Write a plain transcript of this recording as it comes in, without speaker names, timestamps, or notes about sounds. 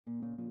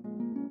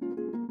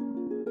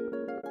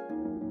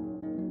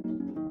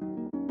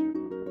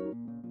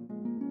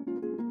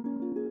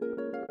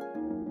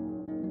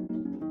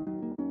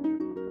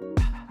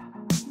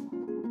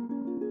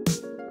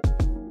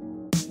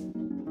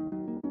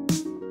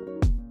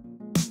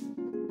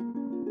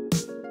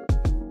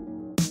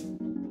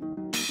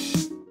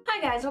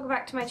guys, welcome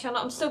back to my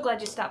channel. I'm so glad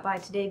you stopped by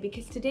today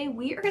because today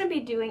we are going to be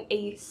doing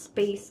a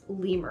space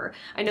lemur.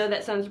 I know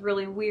that sounds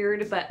really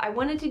weird, but I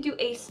wanted to do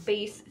a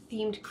space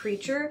themed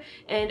creature,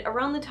 and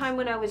around the time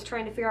when I was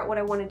trying to figure out what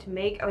I wanted to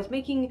make, I was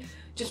making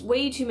just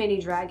way too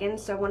many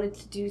dragons, so I wanted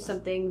to do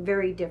something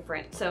very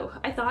different. So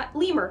I thought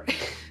lemur.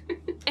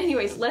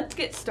 Anyways, let's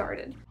get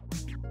started.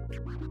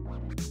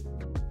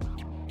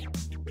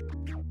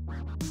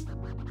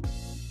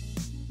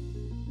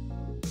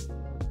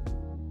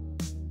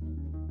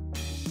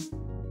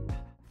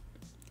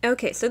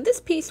 Okay, so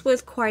this piece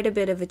was quite a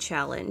bit of a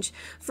challenge.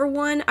 For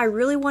one, I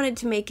really wanted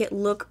to make it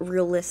look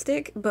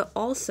realistic, but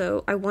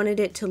also I wanted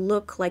it to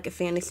look like a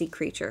fantasy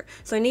creature.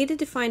 So I needed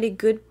to find a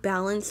good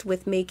balance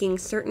with making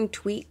certain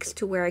tweaks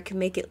to where I could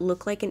make it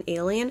look like an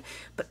alien,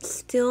 but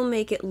still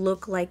make it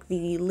look like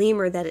the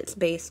lemur that it's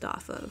based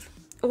off of.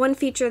 One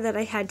feature that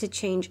I had to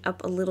change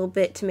up a little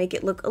bit to make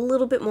it look a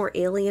little bit more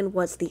alien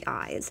was the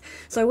eyes.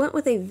 So I went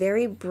with a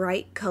very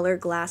bright color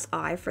glass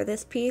eye for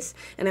this piece,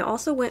 and I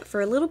also went for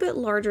a little bit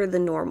larger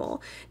than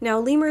normal. Now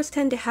lemurs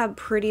tend to have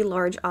pretty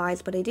large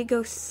eyes, but I did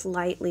go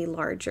slightly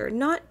larger.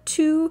 Not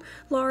too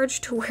large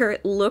to where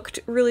it looked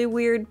really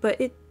weird, but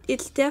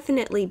it's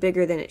definitely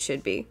bigger than it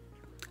should be.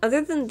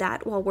 Other than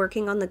that, while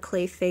working on the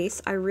clay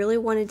face, I really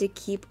wanted to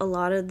keep a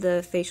lot of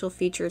the facial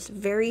features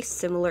very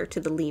similar to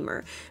the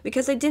lemur,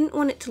 because I didn't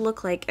want it to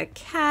look like a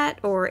cat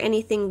or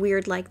anything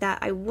weird like that.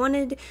 I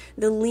wanted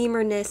the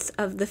lemurness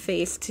of the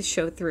face to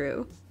show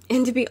through.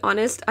 And to be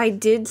honest, I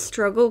did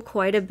struggle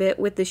quite a bit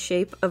with the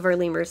shape of our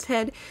lemur's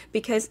head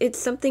because it's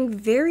something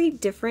very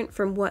different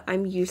from what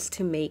I'm used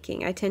to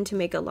making. I tend to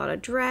make a lot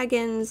of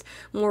dragons,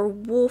 more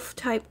wolf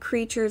type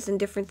creatures and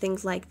different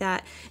things like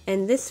that,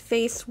 and this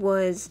face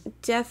was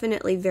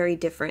definitely very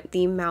different.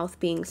 The mouth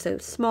being so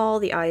small,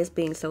 the eyes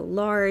being so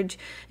large,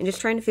 and just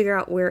trying to figure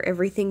out where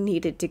everything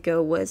needed to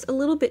go was a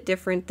little bit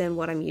different than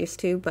what I'm used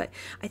to, but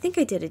I think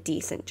I did a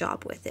decent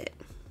job with it.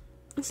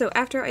 So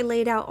after I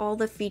laid out all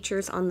the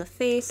features on the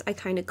face, I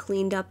kind of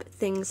cleaned up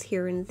things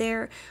here and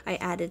there. I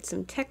added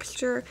some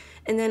texture,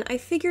 and then I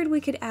figured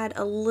we could add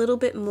a little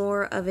bit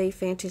more of a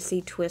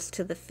fantasy twist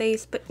to the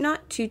face, but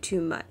not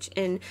too much.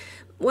 And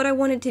what I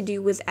wanted to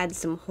do was add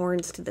some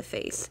horns to the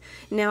face.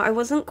 Now, I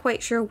wasn't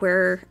quite sure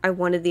where I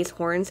wanted these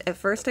horns. At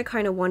first, I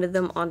kind of wanted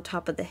them on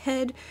top of the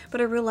head,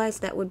 but I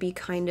realized that would be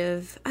kind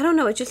of, I don't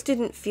know, it just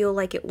didn't feel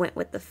like it went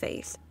with the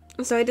face.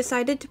 So I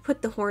decided to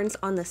put the horns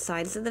on the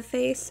sides of the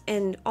face,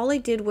 and all I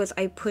did was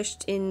I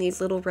pushed in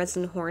these little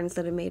resin horns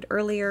that I made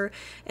earlier,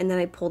 and then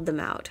I pulled them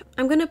out.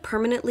 I'm going to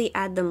permanently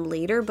add them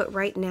later, but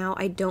right now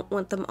I don't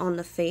want them on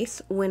the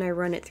face when I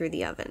run it through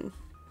the oven.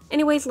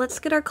 Anyways, let's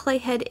get our clay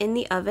head in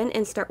the oven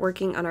and start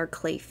working on our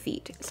clay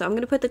feet. So I'm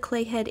going to put the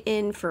clay head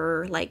in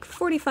for like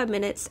 45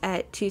 minutes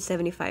at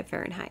 275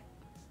 Fahrenheit.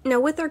 Now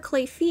with our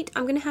clay feet,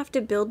 I'm going to have to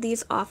build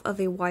these off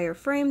of a wire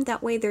frame,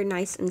 that way they're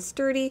nice and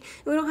sturdy,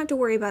 and we don't have to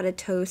worry about a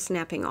toe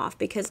snapping off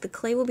because the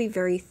clay will be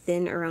very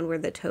thin around where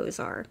the toes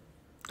are.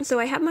 So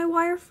I have my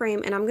wire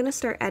frame and I'm going to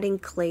start adding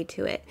clay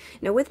to it.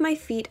 Now with my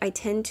feet, I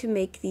tend to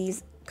make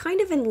these kind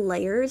of in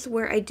layers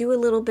where I do a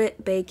little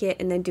bit, bake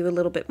it, and then do a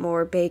little bit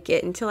more, bake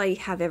it until I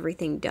have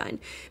everything done.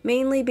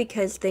 Mainly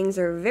because things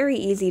are very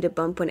easy to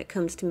bump when it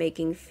comes to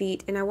making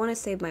feet and I want to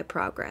save my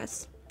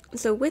progress.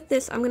 So with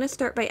this, I'm going to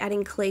start by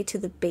adding clay to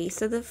the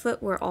base of the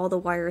foot where all the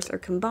wires are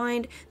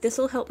combined. This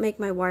will help make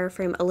my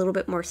wireframe a little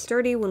bit more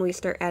sturdy when we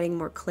start adding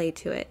more clay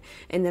to it.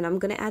 And then I'm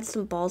going to add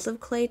some balls of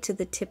clay to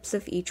the tips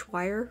of each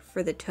wire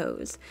for the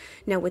toes.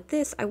 Now with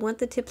this, I want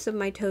the tips of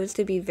my toes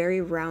to be very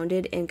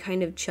rounded and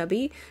kind of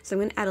chubby, so I'm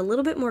going to add a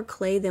little bit more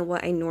clay than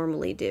what I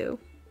normally do.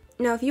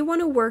 Now, if you want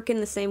to work in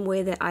the same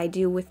way that I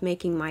do with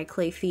making my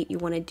clay feet, you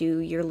want to do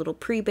your little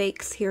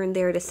pre-bakes here and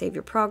there to save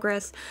your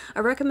progress,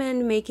 I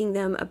recommend making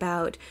them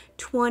about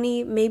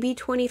 20, maybe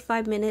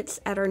 25 minutes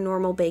at our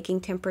normal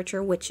baking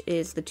temperature, which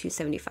is the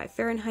 275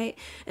 Fahrenheit.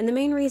 And the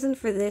main reason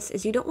for this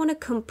is you don't want to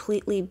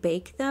completely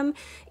bake them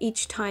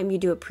each time you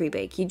do a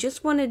pre-bake. You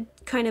just want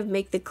to kind of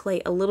make the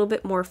clay a little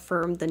bit more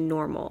firm than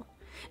normal.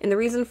 And the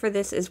reason for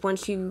this is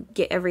once you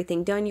get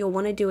everything done, you'll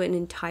want to do an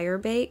entire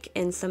bake,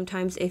 and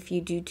sometimes if you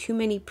do too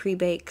many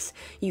pre-bakes,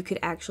 you could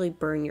actually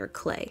burn your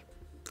clay.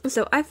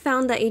 So I've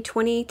found that a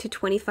 20 to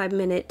 25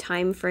 minute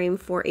time frame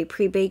for a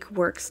pre-bake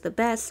works the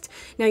best.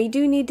 Now you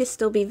do need to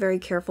still be very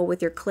careful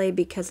with your clay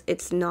because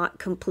it's not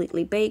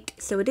completely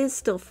baked, so it is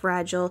still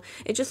fragile.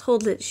 It just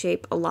holds its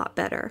shape a lot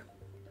better.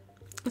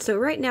 So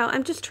right now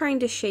I'm just trying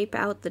to shape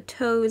out the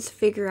toes,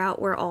 figure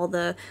out where all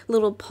the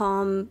little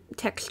palm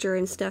texture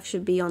and stuff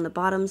should be on the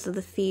bottoms of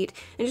the feet,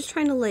 and just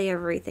trying to lay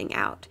everything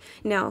out.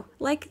 Now,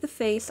 like the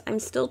face, I'm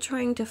still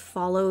trying to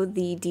follow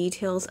the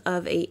details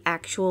of an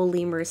actual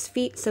lemur's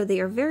feet, so they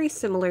are very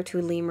similar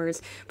to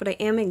lemurs, but I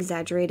am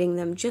exaggerating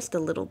them just a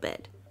little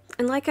bit.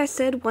 And like I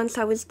said, once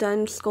I was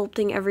done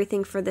sculpting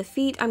everything for the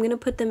feet, I'm going to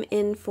put them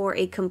in for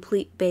a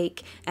complete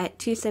bake at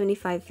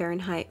 275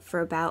 Fahrenheit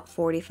for about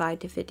 45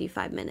 to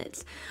 55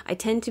 minutes. I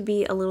tend to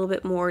be a little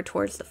bit more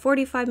towards the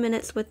 45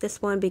 minutes with this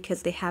one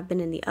because they have been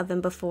in the oven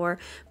before,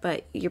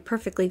 but you're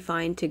perfectly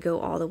fine to go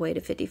all the way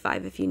to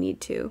 55 if you need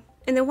to.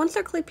 And then once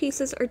our clay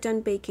pieces are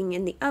done baking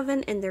in the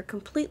oven and they're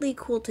completely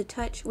cool to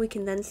touch, we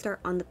can then start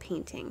on the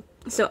painting.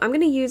 So I'm going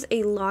to use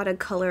a lot of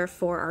color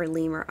for our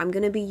lemur. I'm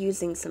going to be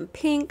using some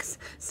pinks,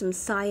 some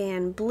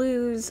cyan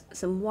blues,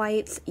 some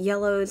whites,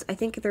 yellows. I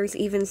think there's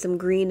even some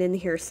green in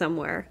here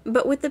somewhere.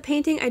 But with the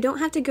painting, I don't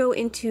have to go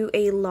into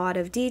a lot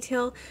of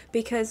detail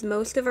because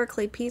most of our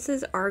clay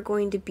pieces are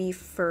going to be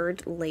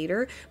furred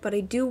later, but I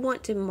do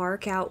want to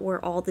mark out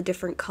where all the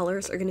different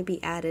colors are going to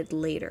be added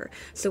later.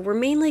 So we're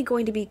mainly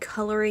going to be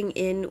coloring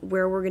in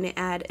where we're going to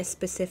add a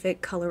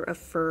specific color of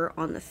fur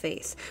on the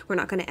face. We're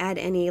not going to add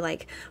any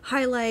like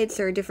highlights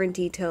or different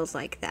details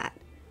like that.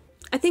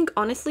 I think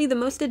honestly the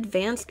most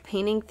advanced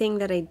painting thing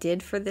that I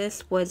did for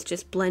this was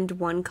just blend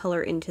one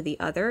color into the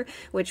other,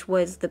 which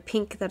was the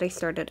pink that I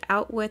started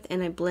out with,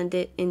 and I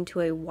blended it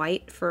into a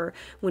white for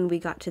when we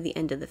got to the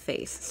end of the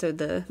face. So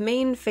the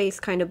main face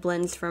kind of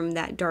blends from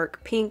that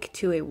dark pink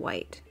to a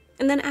white.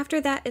 And then after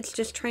that, it's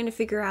just trying to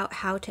figure out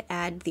how to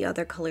add the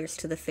other colors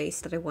to the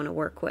face that I want to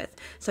work with.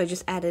 So I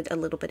just added a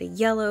little bit of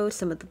yellow,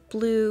 some of the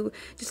blue,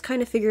 just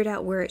kind of figured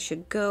out where it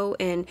should go.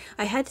 And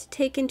I had to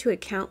take into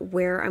account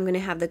where I'm going to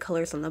have the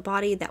colors on the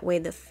body. That way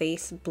the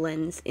face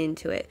blends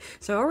into it.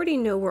 So I already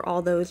know where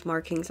all those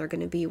markings are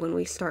going to be when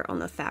we start on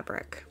the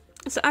fabric.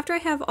 So after I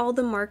have all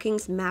the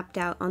markings mapped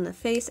out on the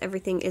face,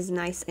 everything is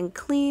nice and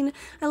clean,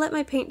 I let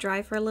my paint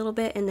dry for a little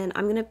bit, and then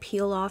I'm going to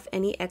peel off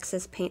any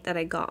excess paint that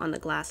I got on the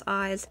glass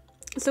eyes.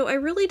 So I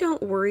really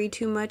don't worry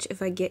too much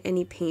if I get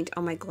any paint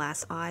on my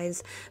glass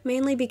eyes,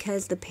 mainly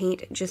because the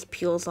paint just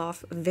peels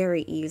off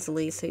very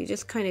easily, so you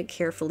just kind of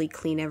carefully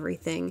clean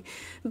everything.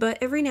 But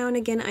every now and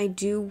again I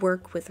do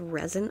work with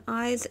resin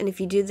eyes, and if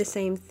you do the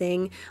same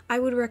thing, I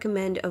would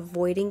recommend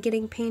avoiding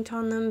getting paint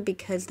on them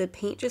because the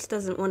paint just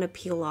doesn't want to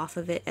peel off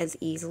of it as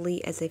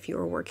easily as if you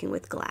were working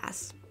with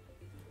glass.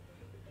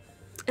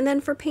 And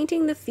then for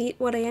painting the feet,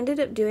 what I ended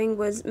up doing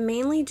was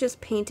mainly just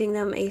painting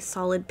them a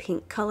solid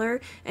pink color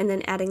and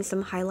then adding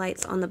some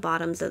highlights on the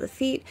bottoms of the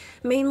feet,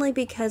 mainly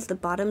because the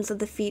bottoms of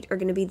the feet are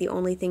going to be the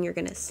only thing you're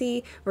going to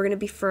see. We're going to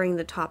be furring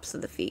the tops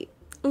of the feet.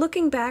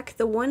 Looking back,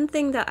 the one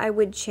thing that I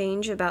would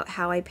change about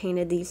how I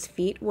painted these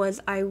feet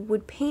was I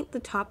would paint the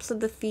tops of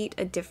the feet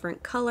a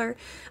different color.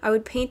 I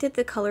would paint it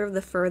the color of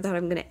the fur that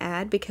I'm going to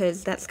add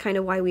because that's kind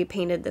of why we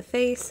painted the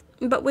face.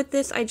 But with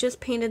this, I just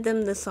painted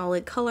them the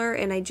solid color,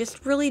 and I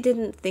just really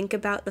didn't think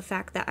about the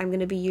fact that I'm going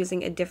to be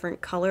using a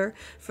different color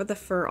for the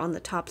fur on the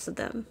tops of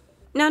them.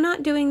 Now,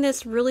 not doing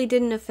this really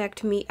didn't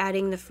affect me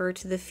adding the fur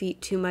to the feet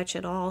too much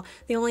at all.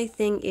 The only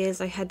thing is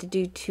I had to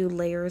do 2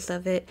 layers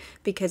of it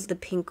because the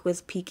pink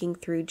was peeking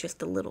through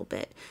just a little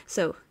bit.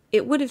 So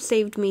it would have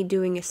saved me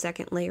doing a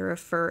second layer of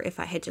fur if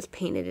I had just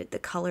painted it the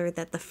color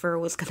that the fur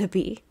was going to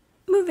be.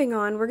 Moving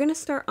on, we're going to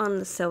start on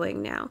the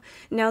sewing now.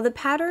 Now, the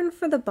pattern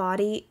for the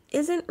body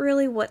isn't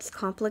really what's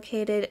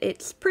complicated.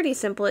 It's pretty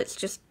simple. It's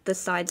just the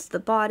sides of the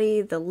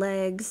body, the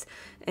legs,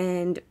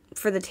 and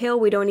for the tail,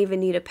 we don't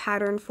even need a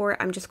pattern for it.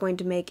 I'm just going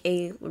to make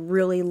a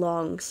really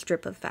long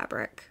strip of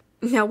fabric.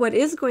 Now, what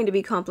is going to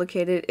be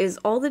complicated is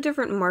all the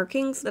different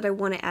markings that I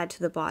want to add to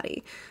the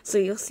body. So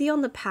you'll see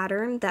on the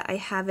pattern that I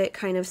have it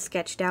kind of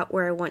sketched out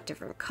where I want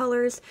different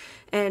colors,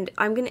 and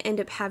I'm going to end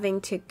up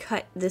having to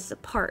cut this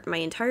apart, my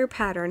entire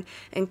pattern,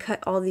 and cut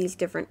all these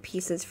different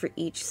pieces for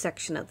each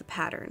section of the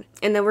pattern.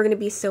 And then we're going to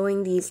be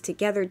sewing these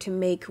together to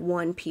make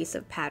one piece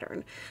of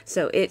pattern.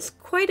 So it's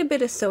quite a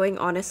bit of sewing,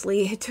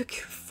 honestly. It took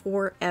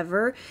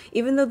forever.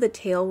 Even though the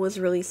tail was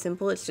really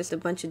simple, it's just a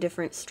bunch of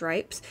different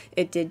stripes,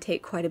 it did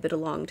take quite a bit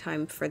of long time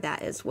for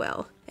that as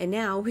well. And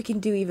now we can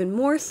do even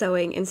more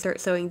sewing and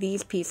start sewing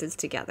these pieces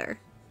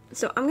together.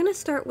 So I'm going to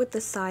start with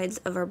the sides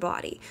of our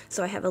body.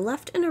 So I have a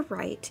left and a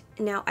right.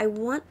 Now I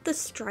want the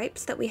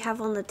stripes that we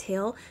have on the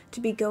tail to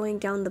be going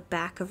down the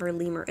back of our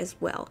lemur as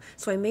well.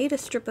 So I made a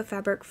strip of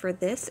fabric for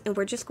this, and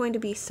we're just going to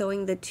be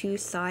sewing the 2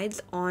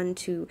 sides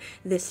onto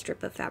this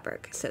strip of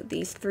fabric. So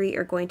these 3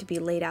 are going to be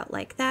laid out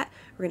like that.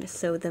 We're going to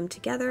sew them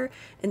together,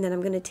 and then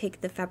I'm going to take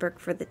the fabric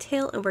for the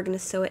tail and we're going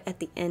to sew it at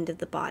the end of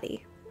the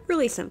body.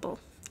 Really simple.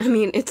 I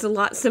mean, it's a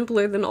lot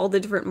simpler than all the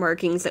different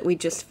markings that we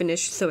just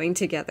finished sewing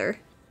together.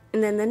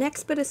 And then the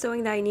next bit of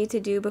sewing that I need to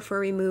do before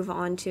we move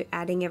on to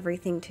adding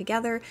everything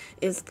together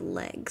is the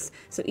legs.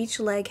 So each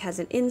leg has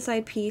an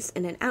inside piece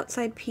and an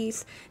outside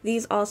piece.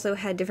 These also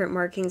had different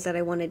markings that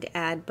I wanted to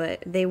add,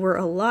 but they were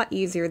a lot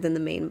easier than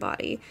the main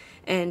body.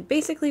 And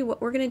basically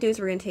what we're going to do is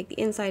we're going to take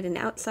the inside and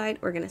outside,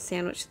 we're going to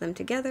sandwich them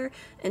together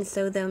and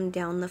sew them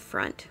down the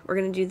front. We're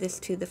going to do this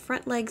to the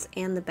front legs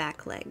and the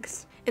back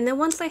legs. And then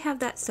once I have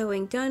that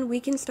sewing done, we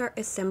can start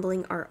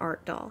assembling our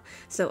art doll.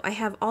 So I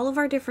have all of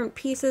our different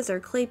pieces, our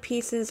clay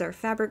pieces, our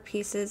fabric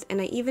pieces, and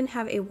I even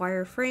have a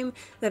wire frame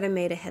that I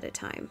made ahead of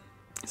time.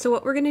 So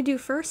what we're going to do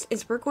first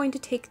is we're going to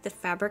take the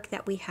fabric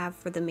that we have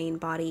for the main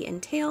body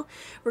and tail.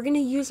 We're going to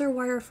use our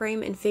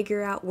wireframe and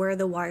figure out where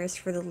the wires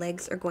for the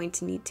legs are going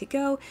to need to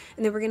go,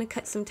 and then we're going to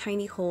cut some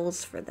tiny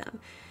holes for them.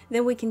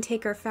 Then we can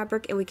take our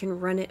fabric and we can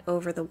run it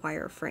over the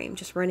wireframe,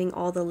 just running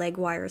all the leg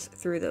wires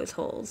through those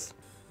holes.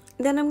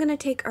 Then I'm going to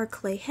take our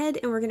clay head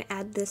and we're going to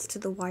add this to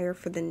the wire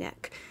for the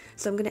neck.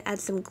 So I'm going to add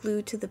some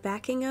glue to the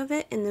backing of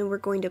it, and then we're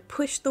going to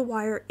push the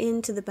wire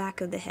into the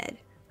back of the head.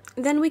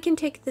 Then we can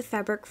take the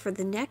fabric for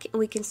the neck and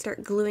we can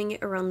start gluing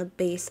it around the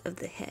base of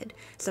the head.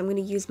 So I'm going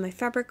to use my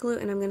fabric glue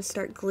and I'm going to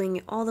start gluing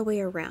it all the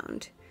way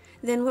around.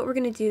 Then what we're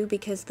going to do,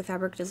 because the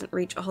fabric doesn't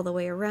reach all the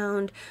way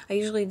around, I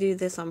usually do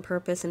this on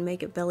purpose and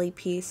make a belly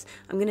piece.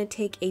 I'm going to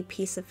take a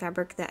piece of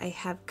fabric that I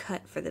have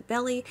cut for the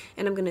belly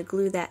and I'm going to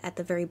glue that at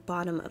the very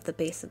bottom of the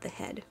base of the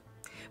head.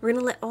 We're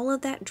going to let all of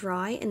that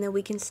dry and then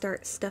we can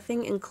start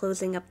stuffing and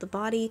closing up the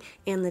body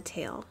and the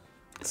tail.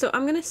 So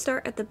I'm going to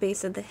start at the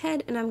base of the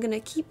head and I'm going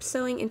to keep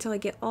sewing until I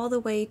get all the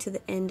way to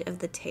the end of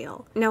the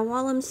tail. Now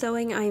while I'm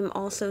sewing, I am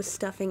also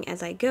stuffing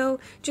as I go,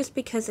 just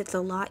because it's a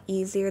lot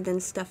easier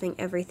than stuffing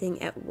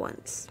everything at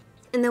once.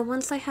 And then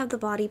once I have the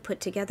body put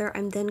together,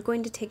 I'm then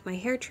going to take my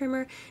hair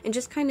trimmer and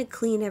just kind of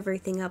clean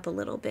everything up a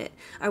little bit.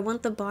 I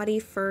want the body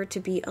fur to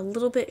be a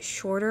little bit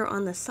shorter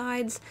on the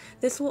sides.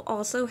 This will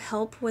also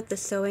help with the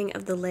sewing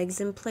of the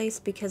legs in place,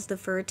 because the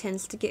fur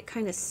tends to get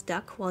kind of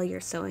stuck while you're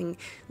sewing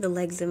the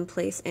legs in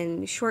place,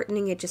 and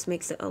shortening it just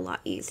makes it a lot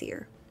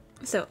easier.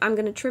 So I'm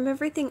going to trim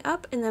everything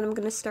up and then I'm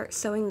going to start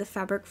sewing the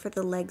fabric for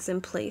the legs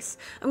in place.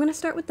 I'm going to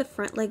start with the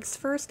front legs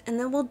first, and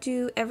then we'll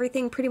do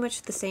everything pretty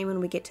much the same when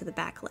we get to the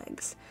back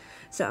legs.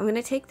 So I'm going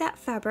to take that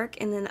fabric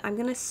and then I'm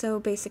going to sew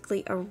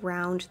basically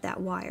around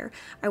that wire.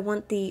 I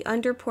want the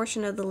under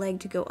portion of the leg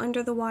to go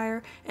under the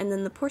wire, and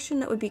then the portion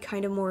that would be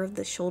kind of more of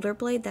the shoulder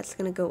blade, that's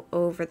going to go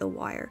over the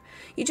wire.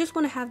 You just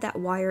want to have that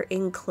wire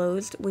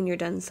enclosed when you're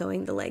done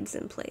sewing the legs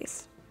in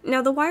place.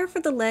 Now the wire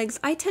for the legs,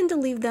 I tend to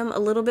leave them a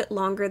little bit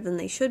longer than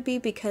they should be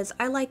because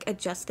I like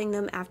adjusting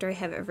them after I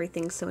have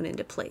everything sewn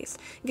into place.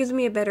 It gives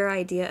me a better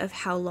idea of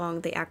how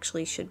long they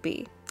actually should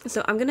be.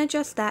 So I'm going to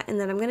adjust that, and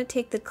then I'm going to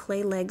take the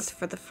clay legs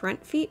for the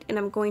front feet and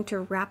I'm going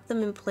to wrap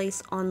them in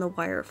place on the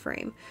wire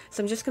frame.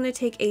 So I'm just going to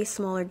take a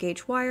smaller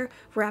gauge wire,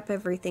 wrap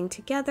everything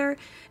together,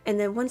 and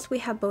then once we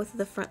have both of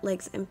the front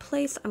legs in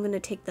place, I'm going to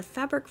take the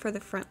fabric for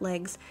the front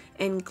legs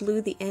and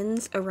glue the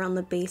ends around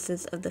the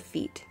bases of the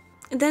feet.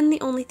 And then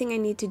the only thing I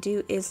need to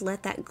do is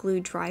let that glue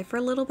dry for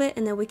a little bit,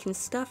 and then we can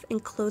stuff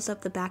and close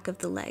up the back of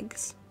the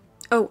legs.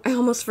 Oh, I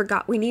almost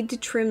forgot, we need to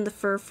trim the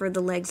fur for the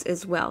legs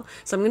as well.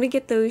 So I'm going to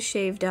get those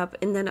shaved up,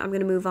 and then I'm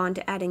going to move on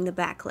to adding the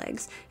back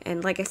legs.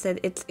 And like I said,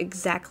 it's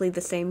exactly the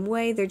same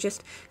way, they're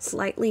just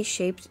slightly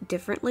shaped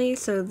differently,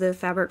 so the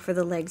fabric for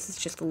the legs is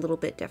just a little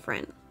bit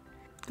different.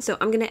 So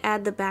I'm going to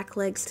add the back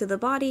legs to the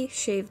body,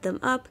 shave them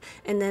up,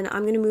 and then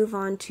I'm going to move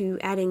on to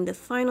adding the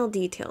final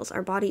details.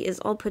 Our body is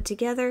all put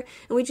together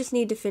and we just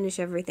need to finish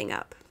everything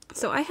up.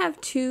 So I have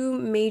two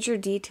major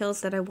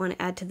details that I want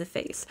to add to the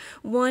face.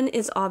 One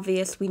is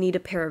obvious, we need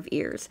a pair of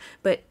ears,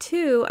 but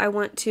two, I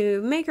want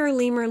to make our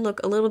lemur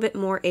look a little bit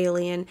more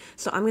alien,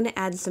 so I'm going to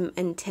add some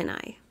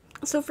antennae.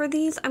 So for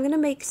these, I'm going to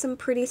make some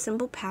pretty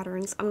simple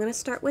patterns. I'm going to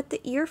start with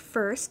the ear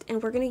first,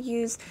 and we're going to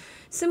use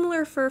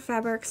similar fur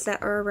fabrics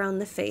that are around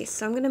the face.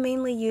 So I'm going to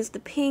mainly use the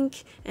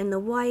pink and the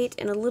white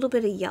and a little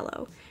bit of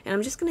yellow. And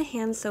I'm just going to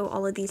hand sew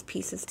all of these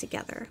pieces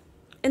together.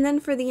 And then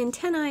for the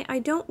antennae, I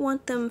don't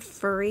want them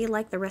furry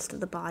like the rest of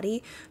the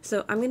body,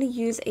 so I'm going to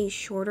use a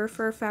shorter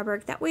fur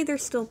fabric. That way they're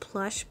still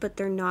plush, but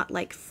they're not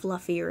like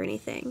fluffy or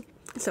anything.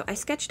 So I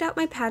sketched out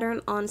my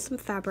pattern on some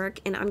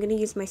fabric, and I'm going to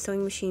use my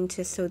sewing machine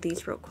to sew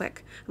these real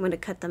quick. I'm going to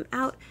cut them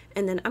out,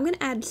 and then I'm going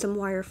to add some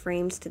wire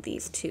frames to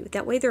these too.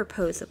 That way they're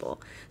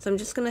posable. So I'm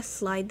just going to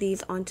slide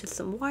these onto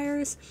some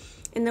wires,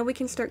 and then we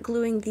can start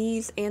gluing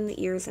these and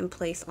the ears in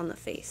place on the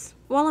face.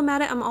 While I'm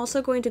at it, I'm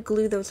also going to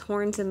glue those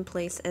horns in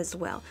place as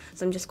well.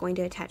 So I'm just going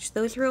to attach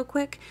those real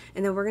quick,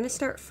 and then we're going to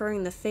start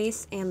furring the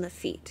face and the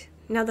feet.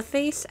 Now the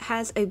face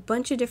has a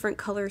bunch of different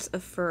colors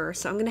of fur,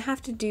 so I'm going to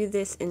have to do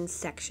this in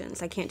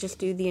sections. I can't just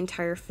do the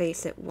entire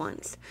face at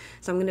once.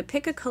 So I'm going to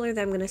pick a color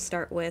that I'm going to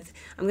start with.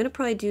 I'm going to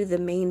probably do the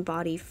main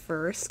body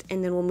first,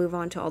 and then we'll move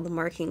on to all the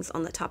markings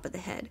on the top of the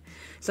head.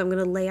 So I'm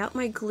going to lay out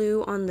my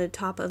glue on the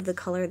top of the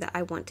color that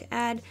I want to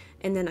add,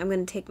 and then I'm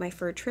going to take my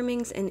fur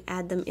trimmings and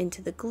add them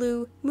into the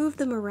glue, move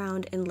them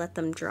around, and let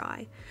them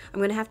dry.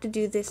 I'm going to have to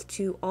do this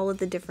to all of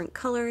the different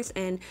colors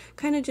and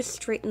kind of just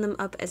straighten them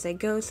up as I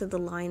go so the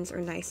lines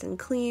are nice and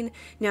clean.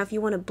 Now if you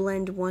want to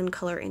blend one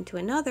color into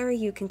another,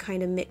 you can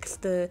kind of mix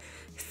the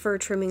fur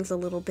trimmings a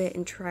little bit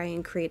and try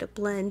and create a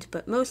blend,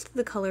 but most of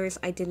the colors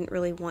I didn't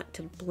really want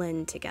to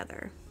blend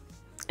together.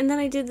 And then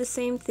I did the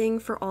same thing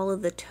for all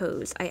of the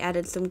toes. I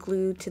added some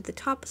glue to the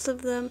tops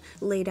of them,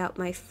 laid out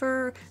my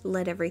fur,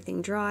 let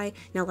everything dry.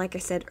 Now like I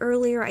said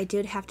earlier, I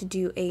did have to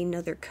do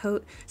another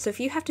coat. So if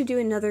you have to do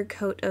another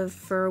coat of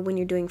fur when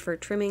you're doing fur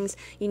trimmings,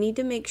 you need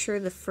to make sure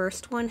the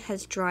first one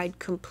has dried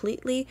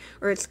completely,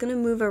 or it's going to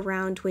move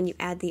around when you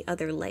add the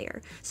other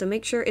layer. So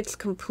make sure it's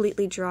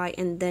completely dry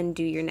and then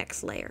do your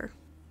next layer.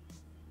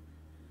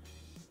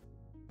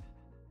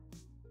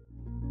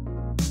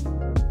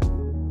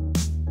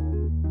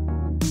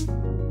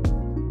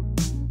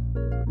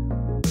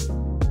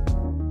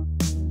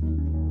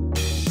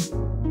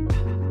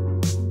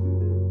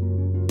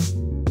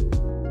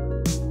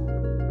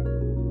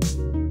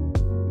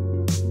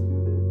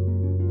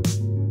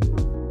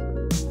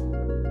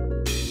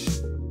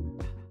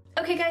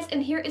 Okay guys,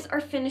 and here is our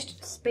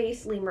finished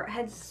space lemur. I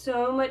had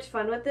so much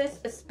fun with this,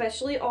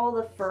 especially all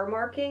the fur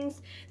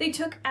markings. They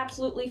took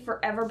absolutely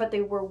forever, but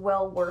they were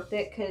well worth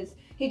it because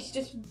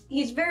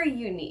he's very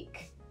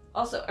unique.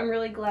 Also, I'm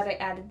really glad I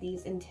added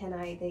these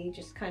antennae. They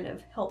just kind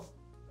of help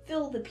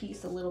fill the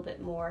piece a little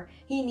bit more.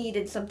 He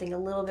needed something a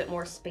little bit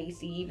more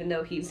spacey, even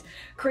though he's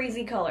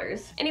crazy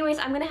colors. Anyways,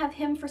 I'm gonna have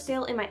him for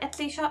sale in my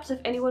Etsy shop, so if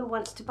anyone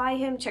wants to buy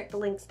him, check the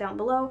links down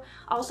below.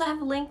 I also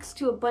have links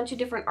to a bunch of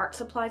different art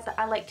supplies that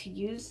I like to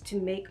use to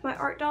make my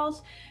art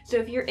dolls, so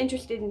if you're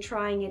interested in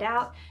trying it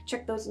out,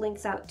 check those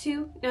links out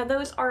too. Now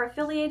those are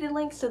affiliated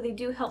links, so they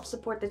do help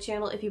support the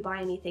channel if you buy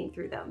anything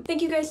through them.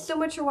 Thank you guys so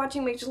much for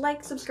watching. Make sure to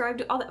like, subscribe,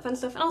 do all that fun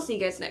stuff, and I'll see you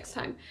guys next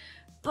time.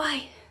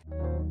 Bye!